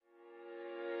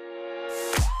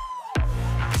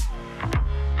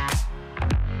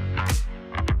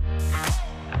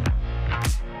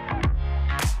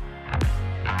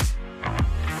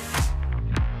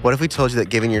What if we told you that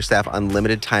giving your staff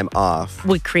unlimited time off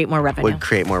would create more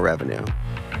revenue?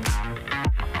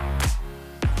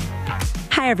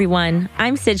 Hi, everyone.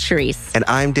 I'm Sid Charisse. And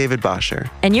I'm David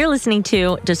Bosher. And you're listening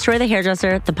to Destroy the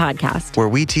Hairdresser, the podcast, where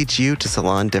we teach you to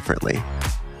salon differently.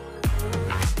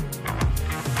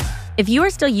 If you are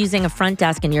still using a front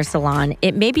desk in your salon,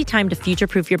 it may be time to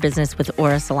future-proof your business with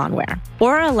Aura Salonware.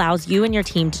 Aura allows you and your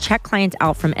team to check clients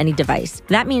out from any device.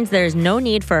 That means there is no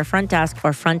need for a front desk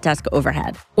or front desk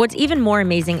overhead. What's even more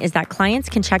amazing is that clients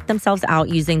can check themselves out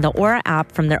using the Aura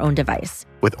app from their own device.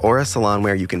 With Aura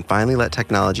Salonware, you can finally let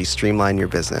technology streamline your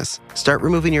business. Start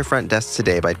removing your front desk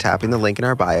today by tapping the link in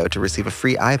our bio to receive a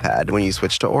free iPad when you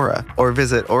switch to Aura. Or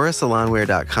visit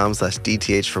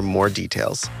aurasalonware.com/DTH for more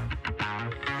details.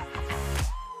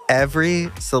 Every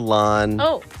salon...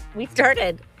 Oh, we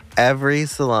started. Every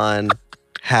salon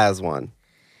has one.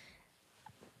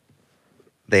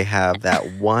 They have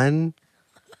that one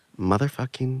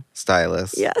motherfucking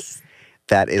stylist. Yes.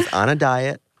 That is on a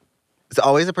diet. It's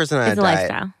always a person on a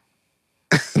diet.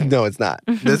 It's a lifestyle. No, it's not.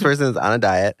 This person is on a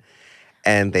diet,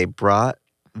 and they brought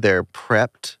their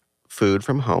prepped food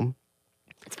from home.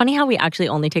 It's funny how we actually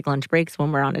only take lunch breaks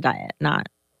when we're on a diet, not...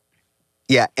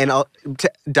 Yeah, and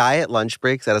diet lunch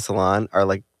breaks at a salon are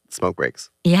like smoke breaks.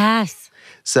 Yes.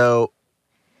 So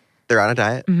they're on a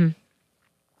diet. Mm-hmm.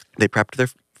 They prepped their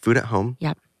food at home.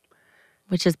 Yep.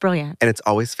 Which is brilliant. And it's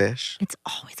always fish. It's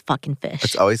always fucking fish.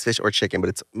 It's always fish or chicken, but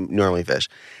it's normally fish.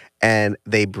 And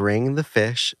they bring the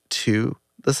fish to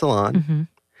the salon. Mm-hmm.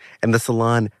 And the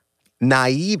salon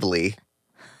naively,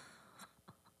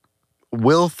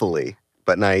 willfully,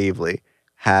 but naively,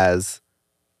 has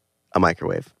a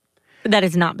microwave. That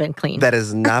has not been cleaned. That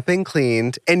has not been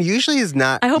cleaned, and usually is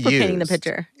not I hope used. we're painting the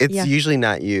picture. It's usually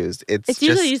not used. It's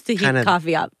usually used to heat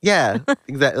coffee up. Yeah,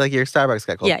 exactly. Like your Starbucks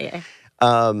got cold. Yeah.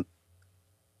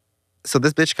 So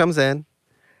this bitch comes in.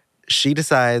 She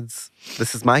decides,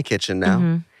 this is my kitchen now.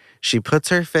 Mm-hmm. She puts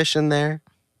her fish in there,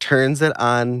 turns it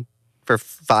on for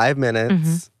 5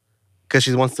 minutes because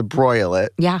she wants to broil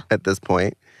it at this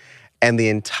point. And the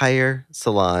entire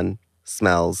salon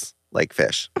smells like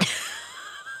fish.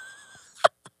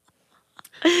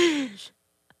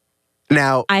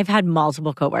 Now, I've had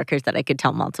multiple coworkers that I could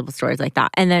tell multiple stories like that.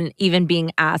 And then even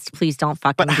being asked, please don't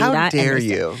fucking do that. But how dare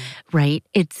you? Right?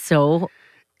 It's so...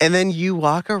 And then you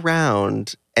walk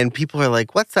around and people are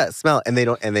like, what's that smell? And they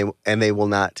don't, and they will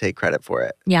not take credit for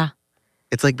it. Yeah.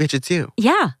 It's like, bitch, it's you.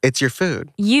 Yeah. It's your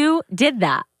food. You did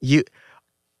that.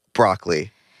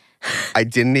 Broccoli. I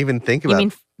didn't even think about it. You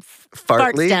mean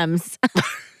fart stems.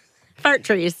 Fart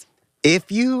trees.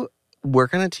 If you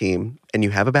work on a team and you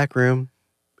have a back room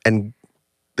and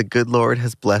the good Lord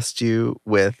has blessed you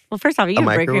with Well, first off, you have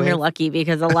a break room, you're lucky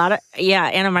because a lot of,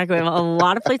 and a microwave, a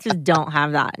lot of places don't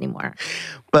have that anymore.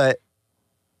 But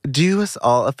do us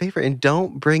all a favor and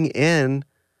don't bring in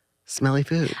smelly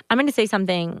food. I'm going to say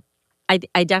something.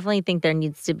 I definitely think there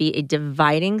needs to be a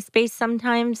dividing space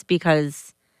sometimes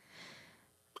because...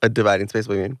 A dividing space,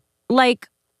 what do you mean? Like,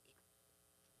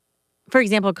 for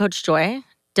example, Coach Joy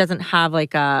doesn't have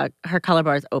her color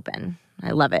bars open.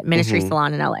 I love it. Ministry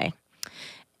Salon in LA.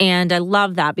 And I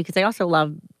love that because I also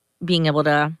love being able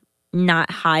to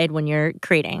not hide when you're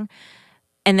creating.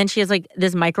 And then she has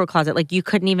this micro closet. You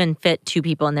couldn't even fit 2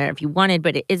 people in there if you wanted,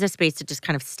 but it is a space to just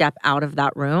kind of step out of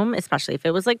that room, especially if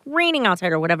it was raining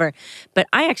outside or whatever. But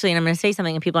I actually, and I'm going to say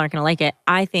something and people aren't going to like it,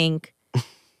 I think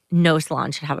no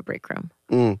salon should have a break room.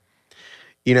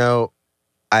 You know,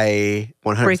 I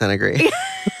 100% agree.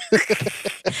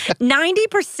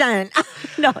 90%.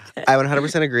 No. I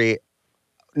 100% agree.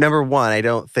 Number one, I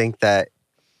don't think that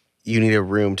you need a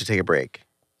room to take a break.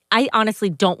 I honestly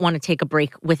don't want to take a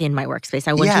break within my workspace.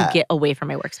 I want to get away from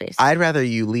my workspace. I'd rather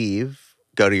you leave,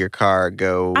 go to your car,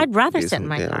 go... I'd rather sit in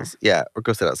my car. Yeah, or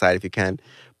go sit outside if you can.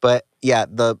 But yeah,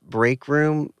 the break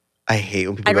room, I hate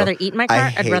when people I'd rather eat in my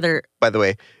car. I'd rather... By the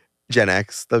way, Gen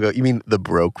X, they'll go, you mean the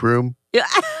broke room? Yeah.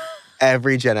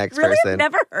 Every Gen X really? person. I've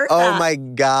never heard that. Oh my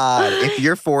God. If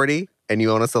you're 40 and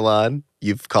you own a salon,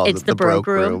 you've called it the broke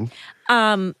room.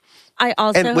 I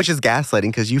also... And, which is gaslighting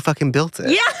because you fucking built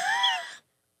it. Yeah.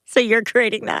 So you're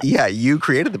creating that. Yeah, you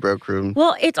created the broke room.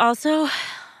 Well, it's also...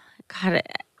 God,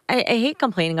 I hate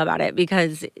complaining about it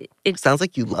because it sounds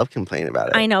like you love complaining about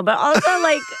it. I know, but also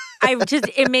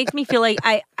it makes me feel like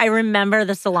I remember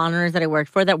the salon owners that I worked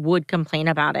for that would complain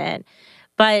about it.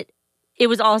 But it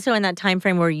was also in that time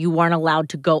frame where you weren't allowed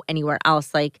to go anywhere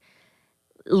else.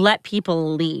 let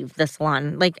people leave the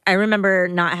salon. Like, I remember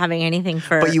not having anything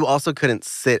for. But you also couldn't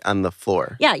sit on the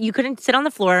floor. Yeah, you couldn't sit on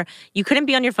the floor. You couldn't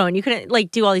be on your phone. You couldn't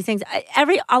like do all these things.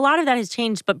 A lot of that has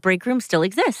changed, but break rooms still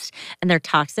exist, and they're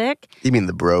toxic. You mean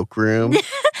the broke room?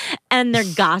 And they're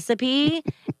gossipy,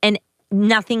 and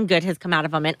nothing good has come out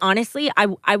of them. And honestly,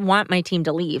 I want my team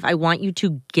to leave. I want you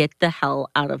to get the hell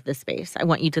out of this space. I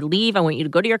want you to leave. I want you to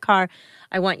go to your car.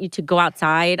 I want you to go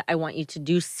outside. I want you to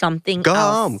do something Go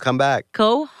else. home. Come back.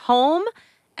 Go home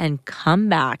and come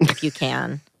back if you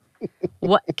can.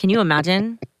 What can you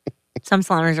imagine? Some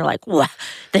saloners are like, "What?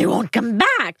 They won't come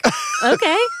back."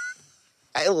 Okay.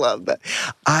 I love that.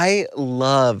 I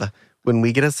love when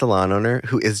we get a salon owner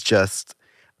who is just,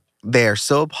 they are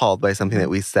so appalled by something that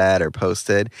we said or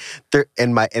posted.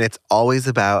 And it's always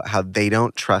about how they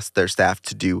don't trust their staff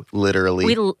to do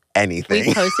literally anything.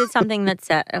 We posted something that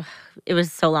said, it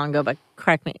was so long ago, but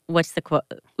correct me. What's the quote?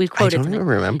 We quoted I don't even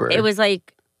remember. It was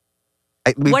like,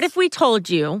 what if we told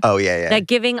you that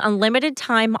giving unlimited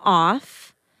time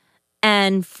off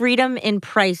and freedom in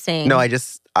pricing. No, I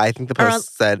think the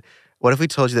post said, what if we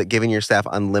told you that giving your staff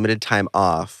unlimited time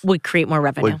off would create more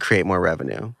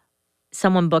revenue?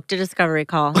 Someone booked a discovery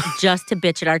call just to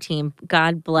bitch at our team.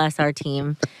 God bless our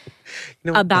team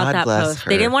about that post. Her.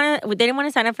 They didn't want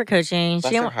to sign up for coaching.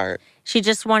 Bless her heart. She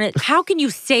just wanted. How can you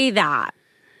say that?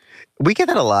 We get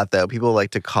that a lot, though. People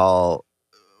like to call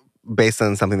based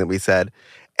on something that we said,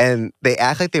 and they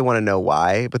act like they want to know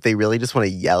why, but they really just want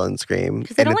to yell and scream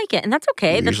because they don't like it, and that's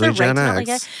okay. That's their right to not like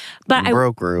it.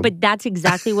 But that's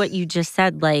exactly what you just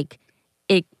said. Like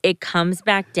it comes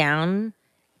back down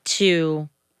to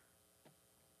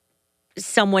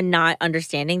someone not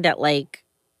understanding that, like,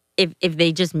 if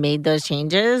they just made those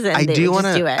changes, and they would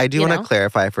just do it. I do want to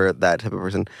clarify for that type of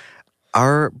person.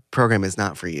 Our program is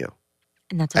not for you.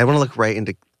 And that's okay. I want to look right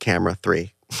into camera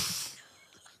 3.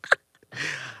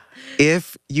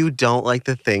 If you don't like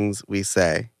the things we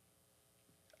say,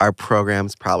 our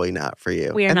program's probably not for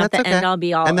you. We are not the end all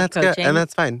be all of coaching. Good, and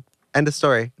that's fine. End of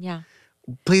story. Yeah.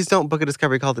 Please don't book a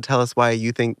discovery call to tell us why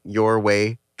you think your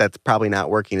way that's probably not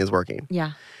working is working.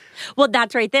 Yeah. Well,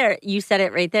 that's right there. You said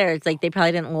it right there. It's like they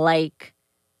probably didn't like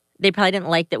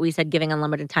that we said giving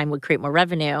unlimited time would create more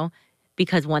revenue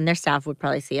because, one, their staff would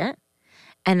probably see it.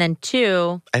 And then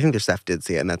 2, I think their staff did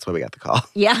see it, and that's why we got the call.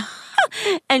 Yeah.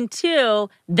 And 2,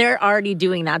 they're already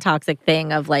doing that toxic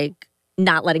thing of like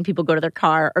not letting people go to their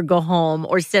car or go home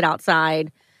or sit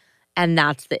outside. And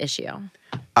that's the issue.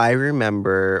 I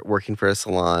remember working for a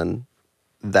salon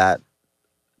that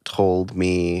told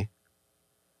me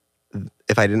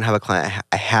if I didn't have a client,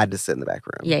 I had to sit in the back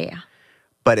room. Yeah.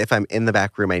 But if I'm in the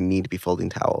back room, I need to be folding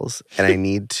towels and I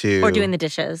need to... or doing the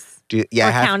dishes. Or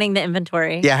counting the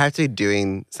inventory. Yeah, I have to be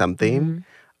doing something.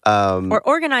 Mm-hmm. Or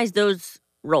organize those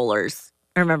rollers.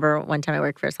 I remember one time I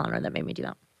worked for a salon that made me do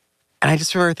that. And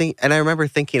I remember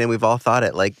thinking, and we've all thought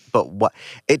it, like, but what?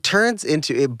 It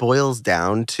boils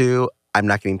down to, I'm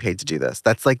not getting paid to do this.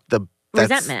 That's like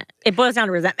resentment. It boils down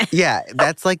to resentment. Yeah,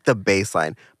 that's like the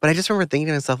baseline. But I just remember thinking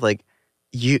to myself, like,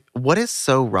 what is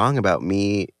so wrong about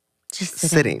me just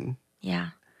sitting? Yeah.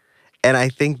 And I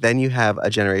think then you have a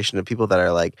generation of people that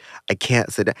are like, I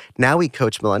can't sit down. Now we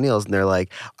coach millennials and they're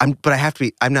like, I'm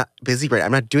not busy right now.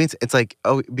 I'm not doing it. It's like,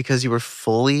 oh, because you were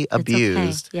fully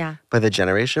abused by the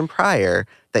generation prior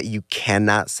that you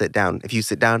cannot sit down. If you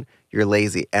sit down, you're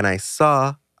lazy. And I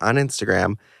saw on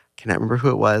Instagram, cannot remember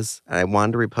who it was, and I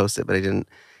wanted to repost it, but I didn't.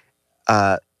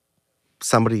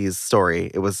 Somebody's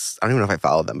story. It was, I don't even know if I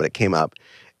followed them, but it came up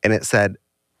and it said,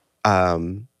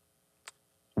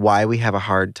 why we have a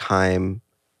hard time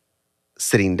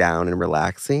sitting down and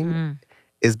relaxing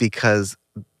is because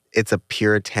it's a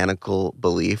puritanical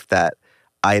belief that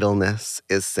idleness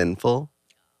is sinful.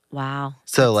 Wow.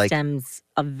 So it stems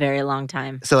a very long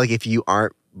time. So like if you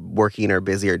aren't working or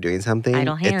busy or doing something,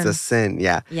 it's a sin.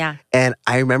 Yeah. Yeah. And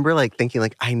I remember like thinking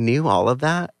like I knew all of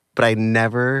that, but I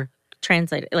never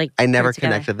translated. I never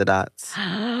connected the dots.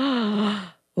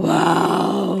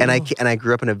 Wow. And I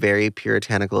grew up in a very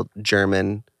puritanical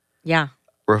German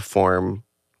reform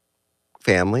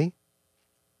family.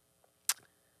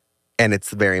 And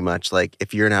it's very much like,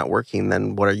 if you're not working,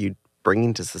 then what are you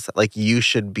bringing to society? Like, you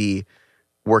should be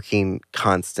working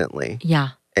constantly. Yeah.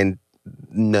 And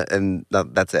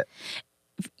that's it.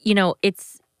 You know,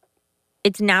 it's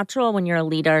natural when you're a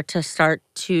leader to start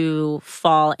to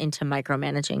fall into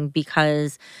micromanaging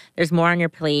because there's more on your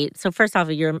plate. So first off,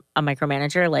 if you're a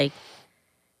micromanager, like,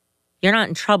 you're not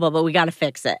in trouble, but we got to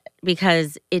fix it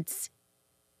because it's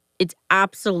it's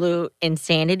absolute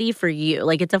insanity for you.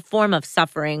 Like, it's a form of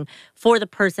suffering for the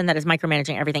person that is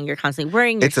micromanaging everything. You're constantly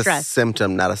worrying, you're It's a stressed.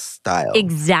 symptom, not a style.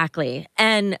 Exactly.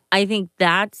 And I think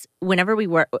that's whenever we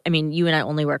work, I mean, you and I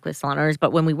only work with salon owners,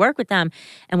 but when we work with them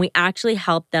and we actually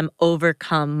help them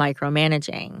overcome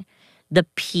micromanaging, the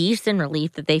peace and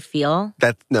relief that they feel.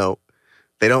 No,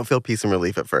 they don't feel peace and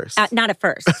relief at first. Not at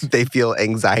first. They feel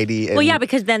anxiety. And Well, yeah,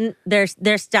 because then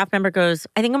their staff member goes,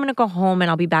 I think I'm going to go home and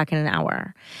I'll be back in an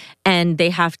hour. And they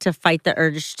have to fight the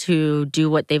urge to do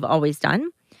what they've always done.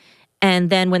 And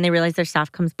then when they realize their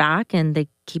staff comes back and they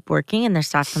keep working and their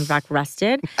staff comes back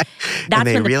rested, that's and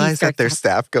they when the realize peace that starts their to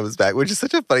staff comes back, which is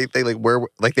such a funny thing.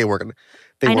 Like they weren't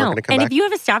I know. going to come And back. if you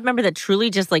have a staff member that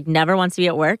truly just like never wants to be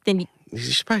at work, then You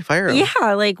should probably fire them.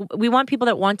 yeah, like we want people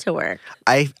that want to work.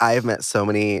 I've met so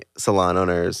many salon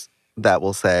owners that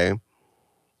will say,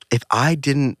 if I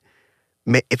didn't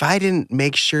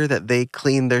make sure that they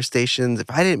cleaned their stations, if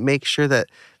I didn't make sure that,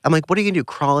 I'm like, what are you gonna do?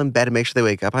 Crawl in bed and make sure they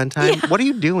wake up on time? Yeah. What are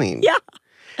you doing? Yeah.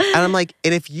 And I'm like,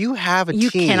 and if you have a You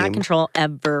team, cannot control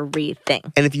everything.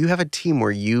 and if you have a team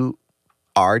where you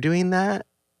are doing that,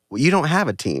 you don't have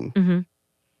a team. Mm-hmm.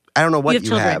 I don't know what have you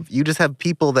children. have. You just have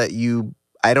people that you,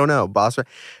 I don't know, boss.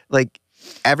 Like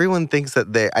everyone thinks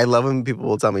that I love when people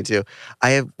will tell me too.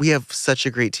 We have such a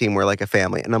great team. We're like a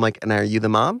family. And I'm like, and are you the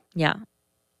mom? Yeah.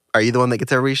 Are you the one that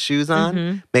gets everybody's shoes on?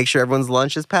 Mm-hmm. Make sure everyone's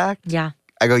lunch is packed? Yeah.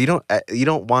 I go, you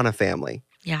don't want a family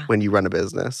Yeah. when you run a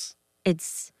business.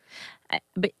 It's,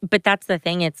 but that's the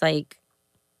thing. It's like,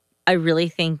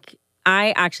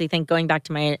 I actually think going back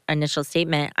to my initial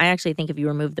statement, I actually think if you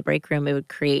remove the break room, it would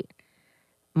create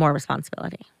more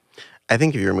responsibility. I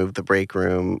think if you remove the break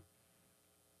room,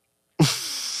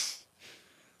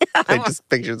 I just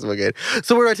pictured so good.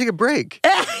 So where do I take a break?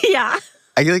 Yeah.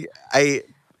 You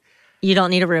You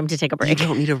don't need a room to take a break.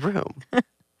 don't need a room.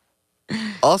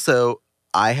 Also,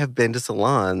 I have been to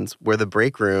salons where the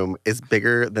break room is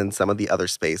bigger than some of the other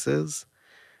spaces,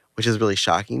 which is really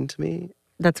shocking to me.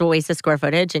 That's a waste of square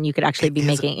footage, and you could actually be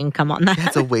making income on that.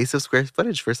 That's a waste of square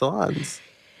footage for salons.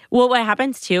 Well, what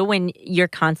happens too when you're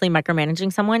constantly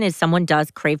micromanaging someone is someone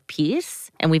does crave peace,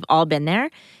 and we've all been there,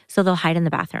 so they'll hide in the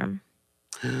bathroom.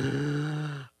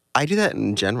 I do that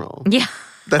in general. Yeah.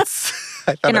 That's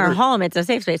I thought In our home, it's a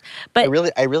safe space. But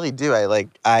I really do.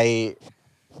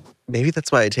 Maybe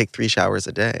that's why I take 3 showers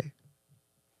a day.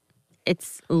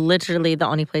 it's literally the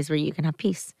only place where you can have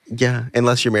peace. Yeah,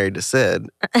 unless you're married to Sid.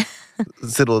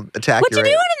 Sid will attack What you. you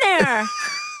doing in there?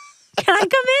 Can I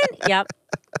come in? Yep.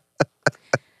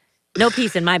 No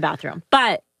peace in my bathroom.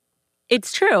 But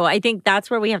it's true. I think that's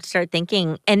where we have to start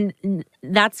thinking. And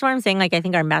that's what I'm saying. Like, I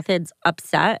think our methods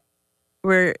upset.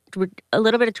 We're a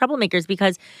little bit of troublemakers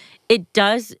because it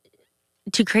does,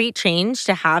 to create change,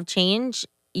 to have change,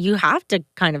 you have to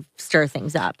kind of stir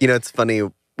things up. You know, it's funny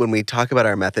when we talk about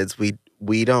our methods, we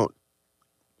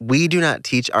do not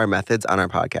teach our methods on our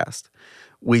podcast.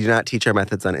 We do not teach our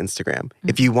methods on Instagram. Mm-hmm.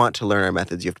 If you want to learn our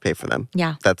methods, you have to pay for them.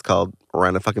 Yeah. That's called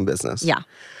run a fucking business. Yeah.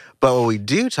 But what we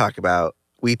do talk about,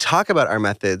 we talk about our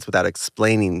methods without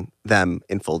explaining them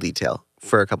in full detail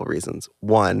for a couple reasons.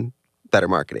 1, better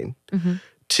marketing. Mm-hmm.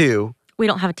 2, we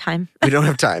don't have time. we don't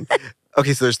have time.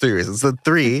 Okay, so there's 3 reasons. So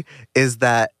 3 is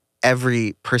that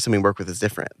every person we work with is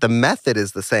different. The method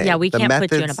is the same. Yeah, we can't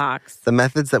put you in a box. The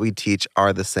methods that we teach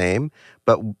are the same,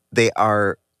 but they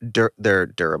are they're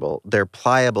durable. They're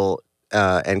pliable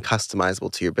and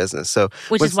customizable to your business. So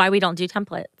which is why we don't do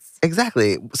templates.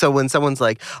 Exactly. So when someone's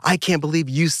like, I can't believe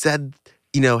you said,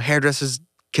 hairdressers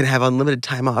can have unlimited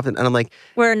time off. And I'm like,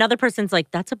 where another person's like,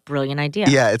 that's a brilliant idea.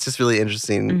 Yeah, it's just really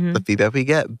interesting, the feedback we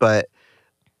get. But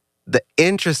the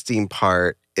interesting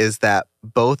part is that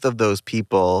both of those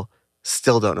people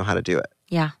still don't know how to do it.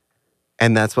 Yeah.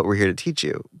 And that's what we're here to teach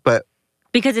you. But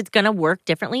because it's going to work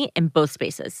differently in both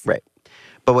spaces. Right.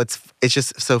 But it's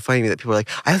just so funny to me that people are like,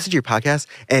 I listened to your podcast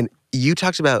and you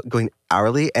talked about going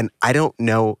hourly and I don't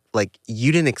know, like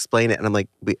you didn't explain it. And I'm like,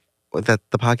 the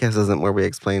podcast isn't where we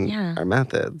explain our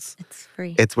methods. It's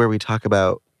free. It's where we talk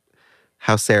about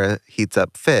how Sarah heats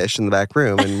up fish in the back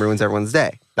room and ruins everyone's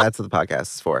day. That's what the podcast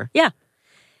is for. Yeah.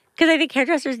 Because I think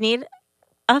hairdressers need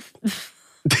I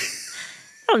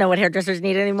don't know what hairdressers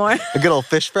need anymore. A good old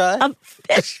fish fry? A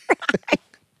fish fry.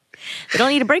 They don't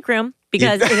need a break room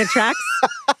because it attracts.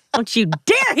 Don't you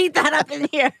dare heat that up in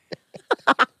here.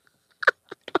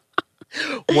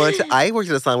 Once I worked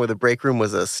at a salon where the break room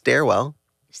was a stairwell.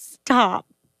 Stop.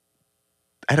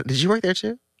 Did you work there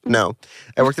too? No.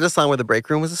 I worked at a salon where the break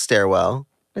room was a stairwell.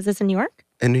 Was this in New York?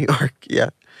 In New York, yeah.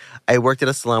 I worked at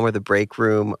a salon where the break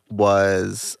room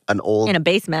was an old... In a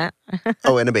basement.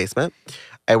 Oh, in a basement.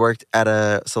 I worked at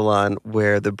a salon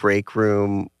where the break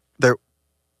room...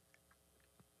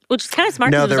 Which is kind of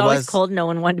smart No, because it was there always was- cold. No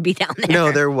one wanted to be down there.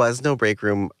 No, there was no break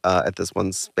room at this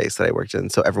one space that I worked in.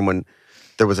 So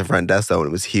there was a front desk though, and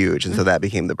it was huge. And so that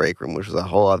became the break room, which was a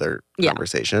whole other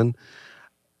conversation.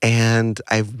 And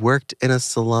I've worked in a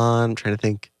salon, I'm trying to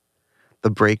think. The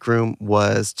break room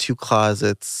was 2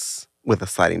 closets with a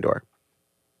sliding door.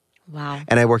 Wow.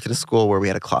 And I worked at a school where we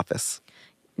had a cloffice.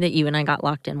 That you and I got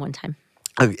locked in one time.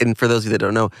 And for those of you that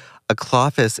don't know, a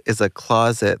cloffice is a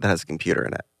closet that has a computer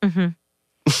in it. Mm-hmm.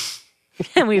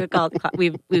 And we would call it,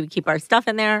 we would keep our stuff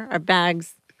in there, our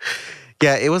bags.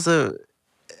 Yeah, it was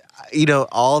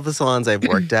all the salons I've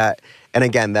worked at, and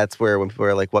again, that's where when people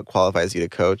are like, what qualifies you to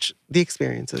coach? The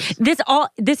experiences.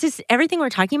 This is everything we're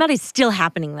talking about is still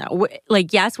happening though.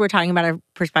 Like, yes, we're talking about a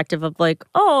perspective of like,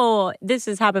 oh, this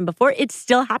has happened before. It's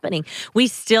still happening. We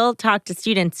still talk to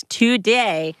students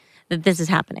today that this is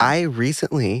happening. I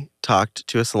recently talked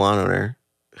to a salon owner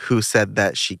who said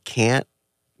that she can't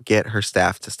get her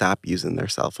staff to stop using their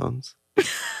cell phones.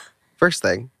 First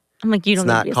thing, I'm like, it's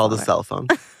not called a cell phone.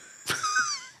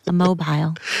 A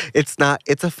mobile. It's not.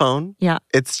 It's a phone. Yeah.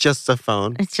 It's just a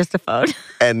phone. It's just a phone.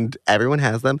 And everyone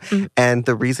has them. Mm-hmm. And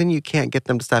the reason you can't get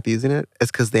them to stop using it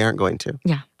is because they aren't going to.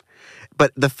 Yeah.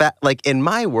 But the fact, like in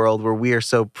my world where we are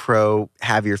so pro,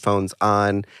 have your phones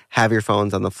on, have your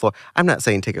phones on the floor. I'm not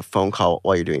saying take a phone call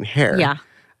while you're doing hair. Yeah.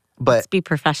 But Let's be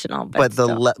professional. But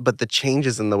the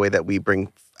changes in the way that we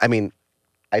bring. I mean,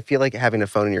 I feel like having a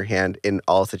phone in your hand in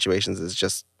all situations is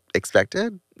just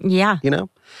expected. Yeah. You know.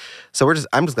 So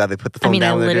I'm just glad they put the phone down.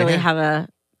 I when they're doing literally hair. have a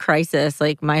crisis,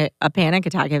 like a panic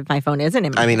attack if my phone isn't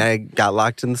in my hand. I got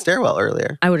locked in the stairwell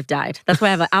earlier. I would have died. That's why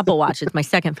I have an Apple Watch. It's my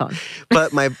second phone.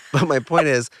 But my point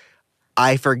is,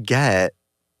 I forget,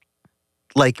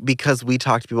 like, because we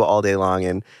talk to people all day long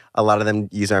and a lot of them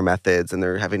use our methods and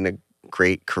they're having a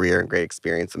great career and great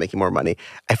experience and making more money.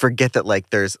 I forget that, like,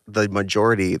 there's the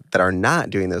majority that are not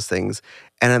doing those things.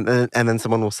 And then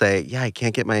someone will say, yeah, I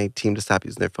can't get my team to stop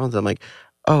using their phones. I'm like,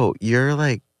 oh, you're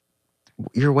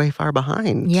way far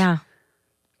behind. Yeah.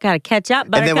 Got to catch up,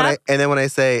 And buttercup. then when I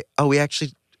say, oh, we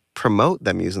actually promote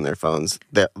them using their phones,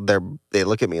 they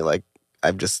look at me like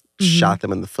I've just shot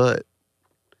them in the foot.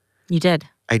 You did.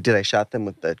 I did. I shot them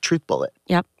with the truth bullet.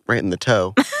 Yep. Right in the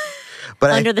toe.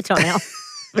 But Under the toenail.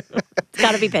 It's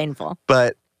got to be painful.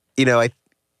 But,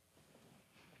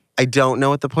 I don't know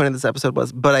what the point of this episode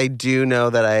was, but I do know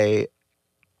that I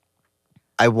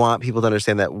want people to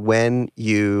understand that when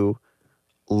you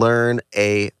learn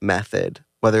a method,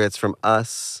 whether it's from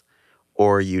us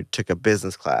or you took a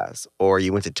business class or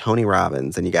you went to Tony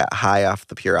Robbins and you got high off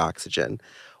the pure oxygen,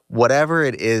 whatever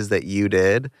it is that you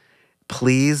did,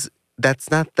 please,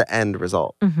 that's not the end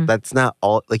result. Mm-hmm. That's not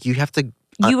all. Like, you have to.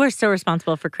 You are still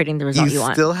responsible for creating the result you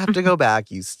want. You still have to go back.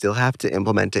 You still have to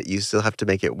implement it. You still have to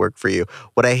make it work for you.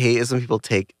 What I hate is when people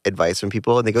take advice from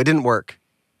people and they go, it didn't work.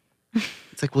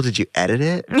 It's like, well, did you edit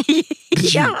it?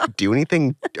 Did you do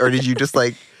anything? Or did you just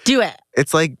do it?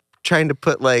 It's like trying to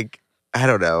put I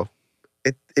don't know.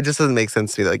 It just doesn't make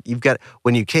sense to me. Like, you've got,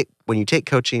 when you take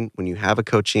coaching, when you have a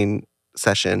coaching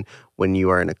session, when you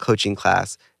are in a coaching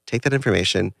class, take that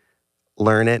information,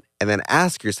 learn it, and then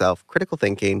ask yourself, critical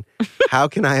thinking, how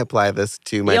can I apply this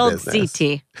to my business?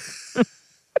 CT.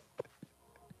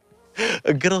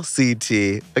 A good old CT,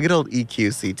 a good old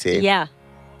EQ CT. Yeah.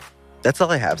 That's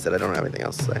all I have said. I don't have anything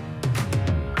else to say.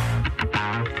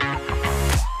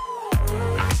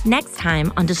 Next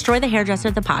time on Destroy the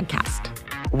Hairdresser, the podcast.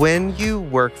 When you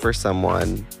work for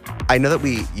someone, I know that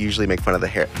we usually make fun of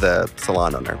the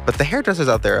salon owner, but the hairdressers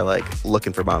out there are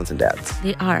looking for moms and dads.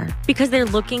 They are. Because they're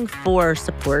looking for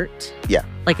support. Yeah.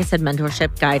 Like I said,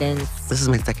 mentorship, guidance. This is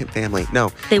my second family.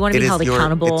 No. They want to it be is held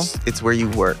accountable. It's where you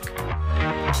work.